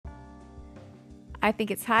I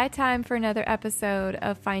think it's high time for another episode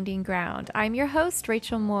of Finding Ground. I'm your host,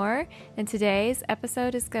 Rachel Moore, and today's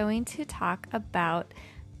episode is going to talk about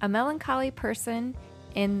a melancholy person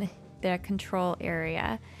in their control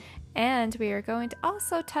area. And we are going to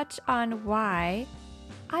also touch on why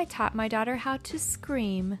I taught my daughter how to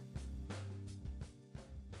scream.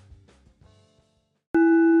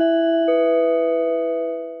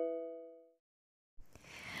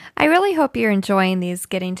 I really hope you're enjoying these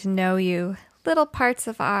getting to know you little parts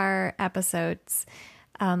of our episodes.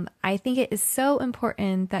 I think it is so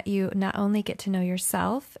important that you not only get to know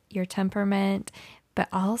yourself, your temperament, but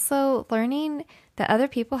also learning that other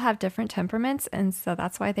people have different temperaments, and so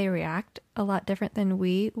that's why they react a lot different than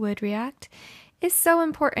we would react, is so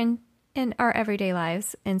important in our everyday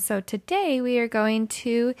lives. And so today we are going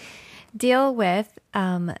to deal with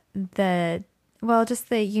just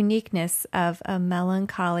the uniqueness of a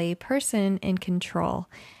melancholy person in control.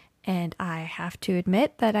 And I have to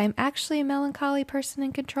admit that I'm actually a melancholy person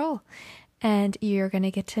in control. And you're going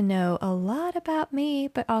to get to know a lot about me,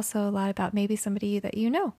 but also a lot about maybe somebody that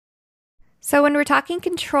you know. So when we're talking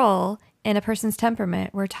control in a person's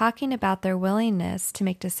temperament, we're talking about their willingness to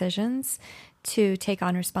make decisions, to take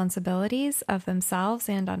on responsibilities of themselves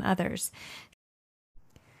and on others.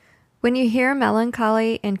 When you hear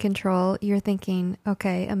melancholy in control, you're thinking,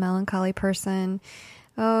 okay, a melancholy person,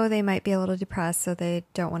 oh, they might be a little depressed, so they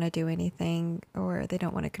don't want to do anything, or they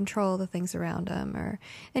don't want to control the things around them, or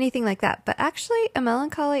anything like that. But actually, a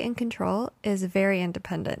melancholy in control is very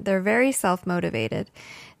independent. They're very self-motivated.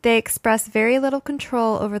 They express very little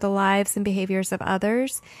control over the lives and behaviors of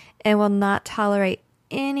others and will not tolerate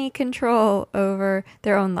any control over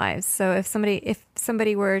their own lives. So if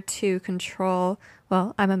somebody were to control,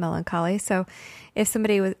 well, I'm a melancholy, so if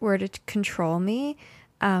somebody were to control me,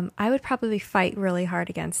 I would probably fight really hard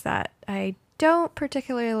against that. I don't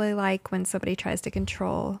particularly like when somebody tries to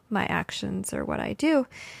control my actions or what I do.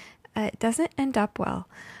 It doesn't end up well.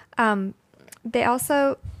 They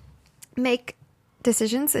also make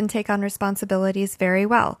decisions and take on responsibilities very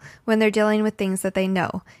well when they're dealing with things that they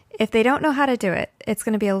know. If they don't know how to do it, it's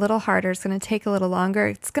going to be a little harder. It's going to take a little longer.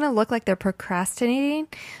 It's going to look like they're procrastinating,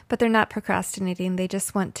 but they're not procrastinating. They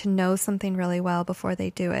just want to know something really well before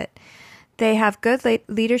they do it. They have good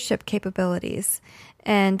leadership capabilities,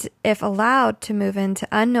 and if allowed to move into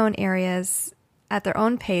unknown areas at their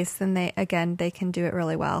own pace, then they can do it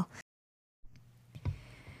really well.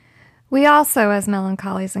 We also, as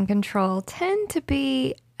melancholies in control, tend to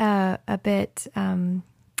be a bit,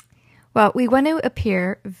 we want to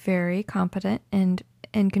appear very competent and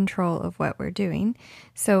in control of what we're doing.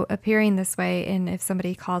 So appearing this way, and if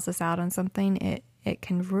somebody calls us out on something, it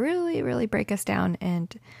can really, really break us down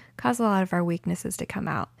and cause a lot of our weaknesses to come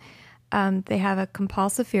out. They have a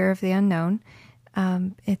compulsive fear of the unknown.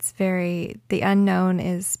 The unknown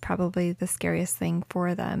is probably the scariest thing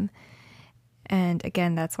for them. And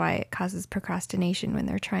again, that's why it causes procrastination when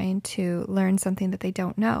they're trying to learn something that they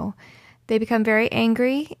don't know. They become very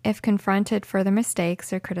angry if confronted for their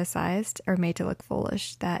mistakes or criticized or made to look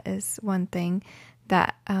foolish. That is one thing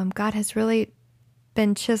that God has really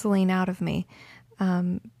been chiseling out of me.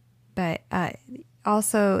 But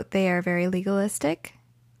also, they are very legalistic,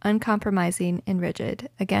 uncompromising, and rigid.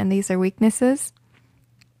 Again, these are weaknesses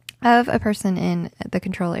of a person in the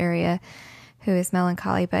control area who is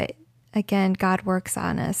melancholy. But again, God works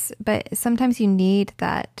on us. But sometimes you need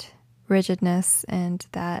that rigidness and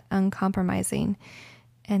that uncompromising.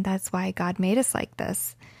 And that's why God made us like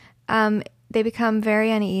this. They become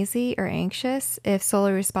very uneasy or anxious if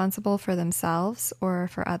solely responsible for themselves or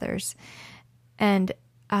for others. And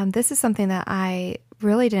this is something that I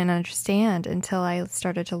really didn't understand until I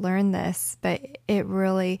started to learn this. But it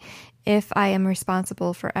really, if I am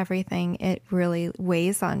responsible for everything, it really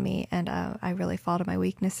weighs on me. And I really fall to my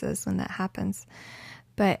weaknesses when that happens.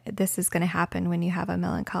 But this is going to happen when you have a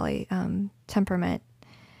melancholy temperament.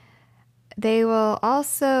 They will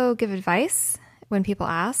also give advice when people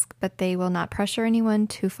ask, but they will not pressure anyone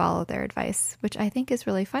to follow their advice, which I think is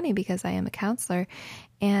really funny because I am a counselor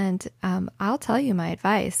and I'll tell you my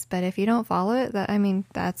advice, but if you don't follow it,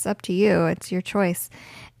 that's up to you. It's your choice.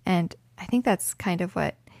 And I think that's kind of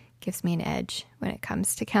what gives me an edge when it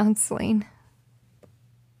comes to counseling.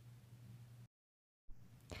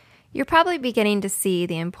 You're probably beginning to see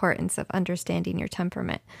the importance of understanding your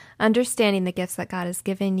temperament, understanding the gifts that God has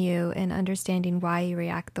given you, and understanding why you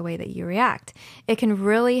react the way that you react. It can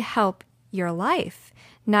really help your life,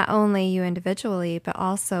 not only you individually, but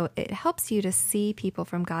also it helps you to see people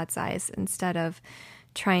from God's eyes instead of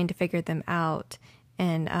trying to figure them out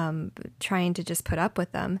and trying to just put up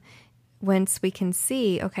with them. once we can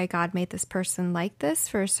see, okay, God made this person like this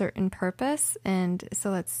for a certain purpose, and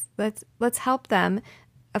so let's help them.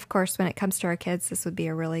 Of course, when it comes to our kids, this would be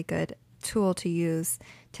a really good tool to use.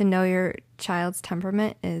 To know your child's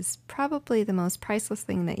temperament is probably the most priceless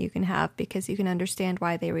thing that you can have, because you can understand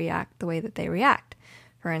why they react the way that they react.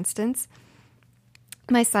 For instance,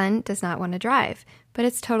 my son does not want to drive, but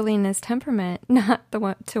it's totally in his temperament not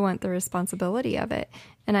to want the responsibility of it.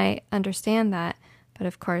 And I understand that, but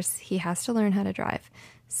of course he has to learn how to drive.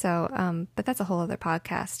 So, but that's a whole other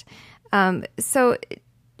podcast. So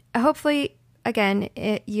hopefully, again,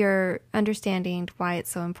 you're understanding why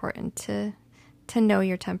it's so important to know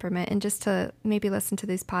your temperament, and just to maybe listen to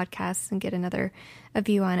these podcasts and get a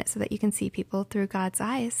view on it, so that you can see people through God's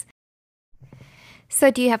eyes. So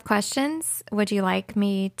do you have questions? Would you like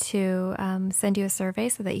me to send you a survey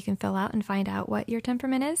so that you can fill out and find out what your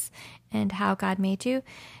temperament is and how God made you?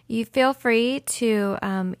 You feel free to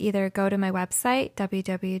either go to my website,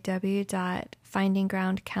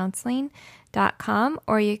 www.findinggroundcounseling.com,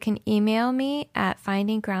 or you can email me at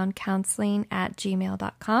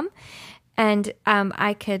findinggroundcounseling@gmail.com. And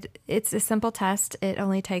it's a simple test. It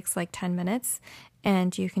only takes like 10 minutes.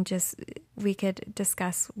 And we could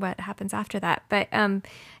discuss what happens after that. But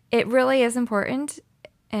it really is important.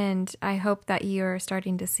 And I hope that you're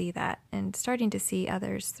starting to see that, and starting to see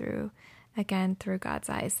others through God's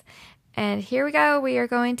eyes. And here we go. We are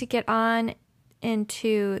going to get on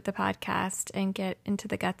into the podcast and get into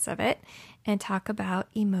the guts of it and talk about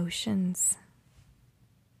emotions.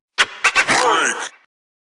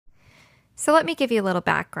 So let me give you a little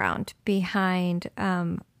background behind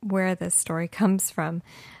where this story comes from.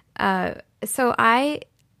 So I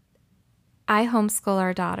homeschool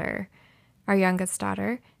our daughter, our youngest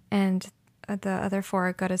daughter, and the other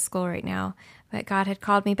 4 go to school right now. But God had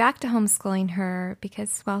called me back to homeschooling her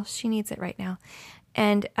because, well, she needs it right now.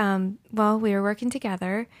 And, we were working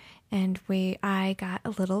together, and I got a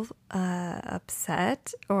little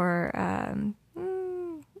upset,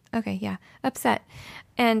 upset.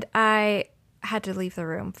 And I had to leave the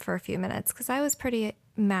room for a few minutes because I was pretty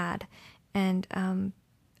mad. And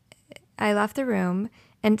I left the room.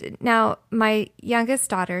 And now my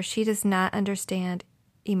youngest daughter, she does not understand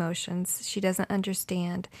emotions. She doesn't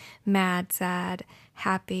understand mad, sad,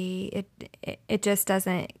 happy. It just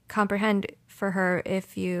doesn't comprehend for her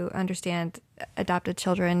if you understand adopted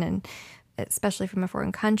children, and especially from a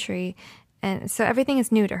foreign country. And so everything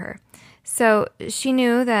is new to her. So she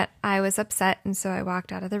knew that I was upset, and so I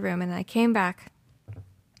walked out of the room, and I came back.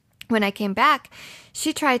 When I came back,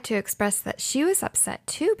 she tried to express that she was upset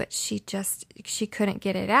too, but she couldn't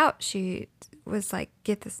get it out. She was like,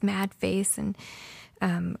 get this mad face, and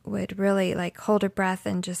would really like hold her breath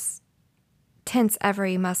and just tense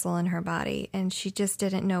every muscle in her body. And she just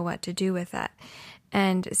didn't know what to do with that.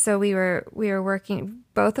 And so we were working,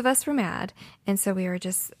 both of us were mad. And so we were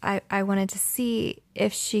I wanted to see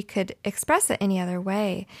if she could express it any other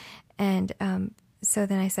way. And so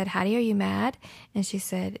then I said, Hattie, are you mad? And she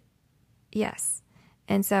said, yes.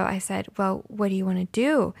 And so I said, well, what do you want to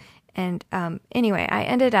do? And anyway, I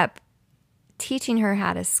ended up teaching her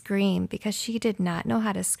how to scream because she did not know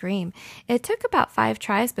how to scream. It took about 5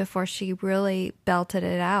 tries before she really belted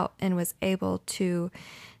it out and was able to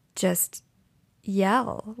just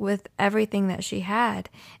yell with everything that she had.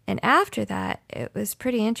 And after that, it was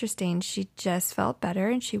pretty interesting. She just felt better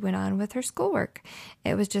and she went on with her schoolwork.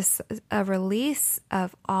 It was just a release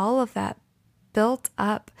of all of that built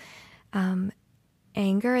up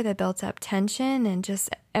anger, that built up tension, and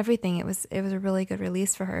just everything. It was a really good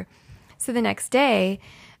release for her. So the next day,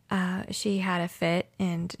 she had a fit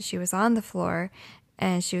and she was on the floor,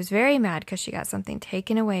 and she was very mad because she got something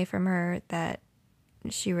taken away from her that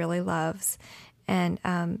she really loves. And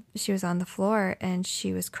she was on the floor and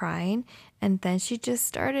she was crying, and then she just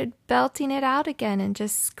started belting it out again and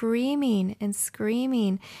just screaming and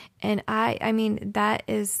screaming. And I mean,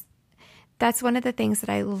 that's one of the things that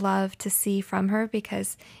I love to see from her,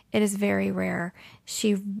 because it is very rare.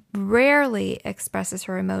 She rarely expresses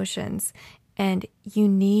her emotions, and you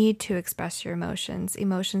need to express your emotions.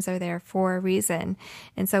 Emotions are there for a reason.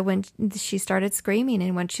 And so when she started screaming,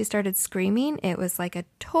 it was like a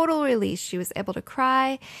total release. She was able to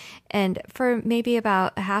cry, and for maybe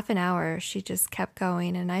about a half an hour, she just kept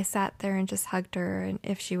going. And I sat there and just hugged her, and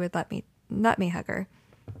if she would let me hug her.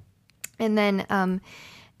 And then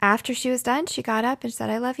after she was done, she got up and said,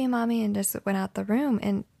 I love you, Mommy, and just went out the room.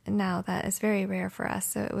 And now that is very rare for us.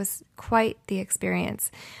 So it was quite the experience.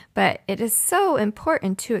 But it is so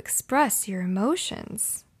important to express your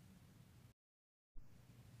emotions.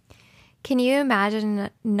 Can you imagine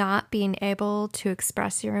not being able to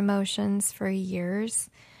express your emotions for years?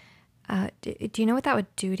 Do you know what that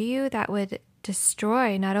would do to you? That would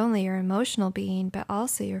destroy not only your emotional being, but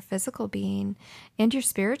also your physical being and your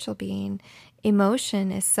spiritual being.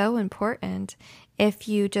 Emotion is so important. If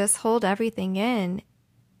you just hold everything in,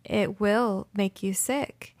 it will make you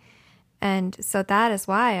sick. And so that is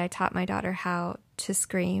why I taught my daughter how to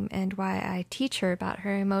scream, and why I teach her about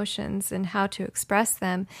her emotions and how to express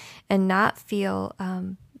them and not feel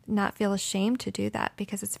ashamed to do that,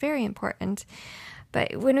 because it's very important.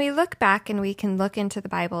 But when we look back, and we can look into the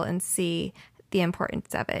Bible and see the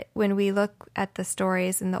importance of it, when we look at the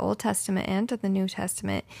stories in the Old Testament and in the New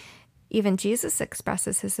Testament, even Jesus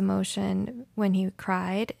expresses his emotion when he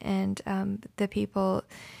cried, and the people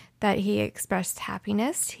that he expressed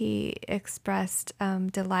happiness, he expressed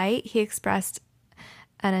delight, he expressed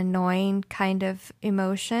an annoying kind of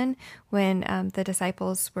emotion when the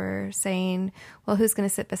disciples were saying, well, who's going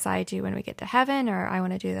to sit beside you when we get to heaven? Or I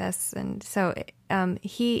want to do this. And so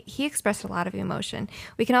he expressed a lot of emotion.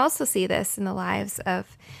 We can also see this in the lives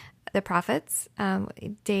of the prophets.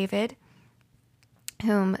 David,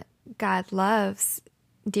 whom God loves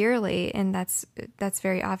dearly, and that's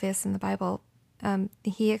very obvious in the Bible.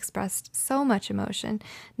 He expressed so much emotion,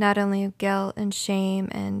 not only of guilt and shame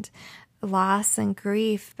and loss and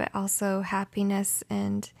grief, but also happiness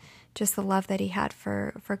and just the love that he had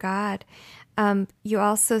for God. You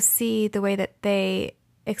also see the way that they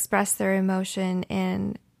express their emotion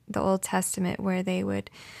in the Old Testament, where they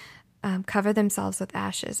would cover themselves with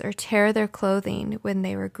ashes or tear their clothing when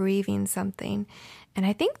they were grieving something. And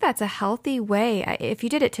I think that's a healthy way. If you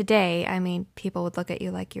did it today, I mean, people would look at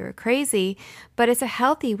you like you were crazy, but it's a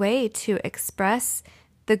healthy way to express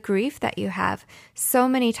the grief that you have. So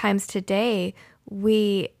many times today,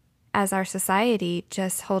 we, as our society,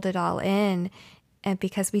 just hold it all in, and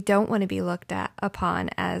because we don't want to be looked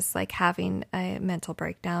upon as like having a mental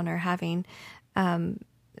breakdown or having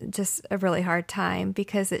just a really hard time,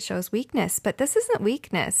 because it shows weakness. But this isn't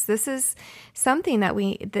weakness. This is something that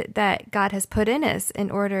that God has put in us in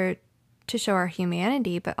order to show our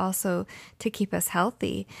humanity, but also to keep us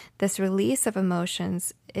healthy. This release of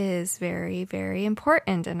emotions is very, very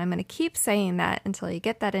important. And I'm going to keep saying that until you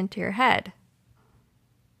get that into your head.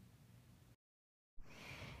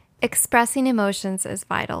 Expressing emotions is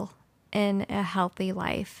vital in a healthy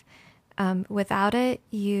life. Without it,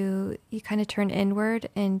 you kind of turn inward,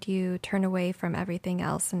 and you turn away from everything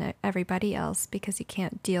else and everybody else, because you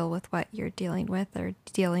can't deal with what you're dealing with or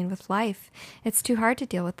dealing with life. It's too hard to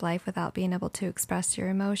deal with life without being able to express your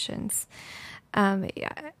emotions.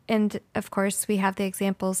 And of course, we have the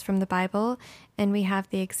examples from the Bible, and we have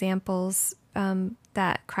the examples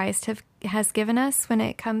that Christ has given us when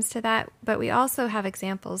it comes to that. But we also have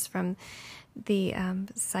examples from the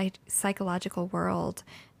psychological world.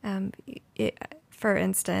 For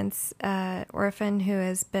instance, an orphan who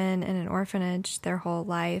has been in an orphanage their whole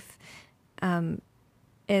life can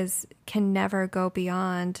never go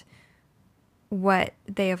beyond what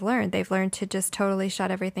they have learned. They've learned to just totally shut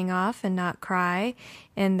everything off and not cry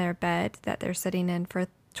in their bed that they're sitting in for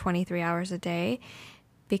 23 hours a day,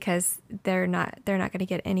 because they're not going to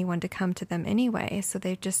get anyone to come to them anyway. So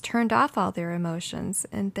they've just turned off all their emotions,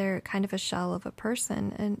 and they're kind of a shell of a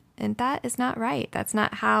person. And that is not right. That's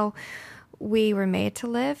not how we were made to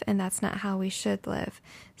live, and that's not how we should live.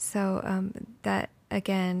 So that,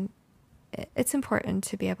 again, it's important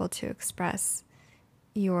to be able to express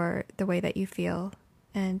the way that you feel.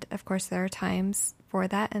 And of course, there are times for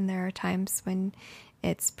that, and there are times when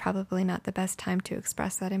it's probably not the best time to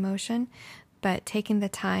express that emotion. But taking the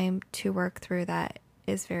time to work through that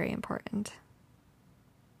is very important.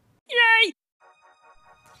 Yay!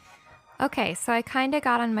 Okay, so I kind of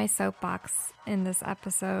got on my soapbox in this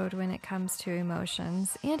episode when it comes to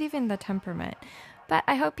emotions and even the temperament. But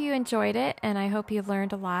I hope you enjoyed it, and I hope you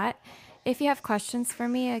learned a lot. If you have questions for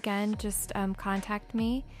me, again, just contact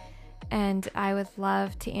me, and I would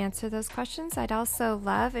love to answer those questions. I'd also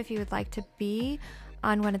love if you would like to be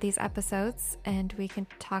on one of these episodes, and we can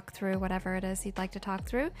talk through whatever it is you'd like to talk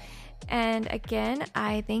through. And again,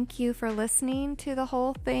 I thank you for listening to the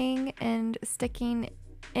whole thing and sticking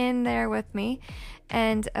in there with me.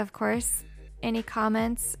 And of course, any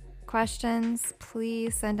comments, questions,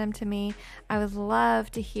 please send them to me. I would love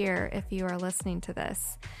to hear if you are listening to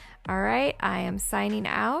this. All right, I am signing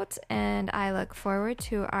out, and I look forward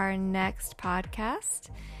to our next podcast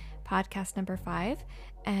number 5.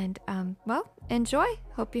 And, well, enjoy.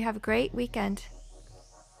 Hope you have a great weekend.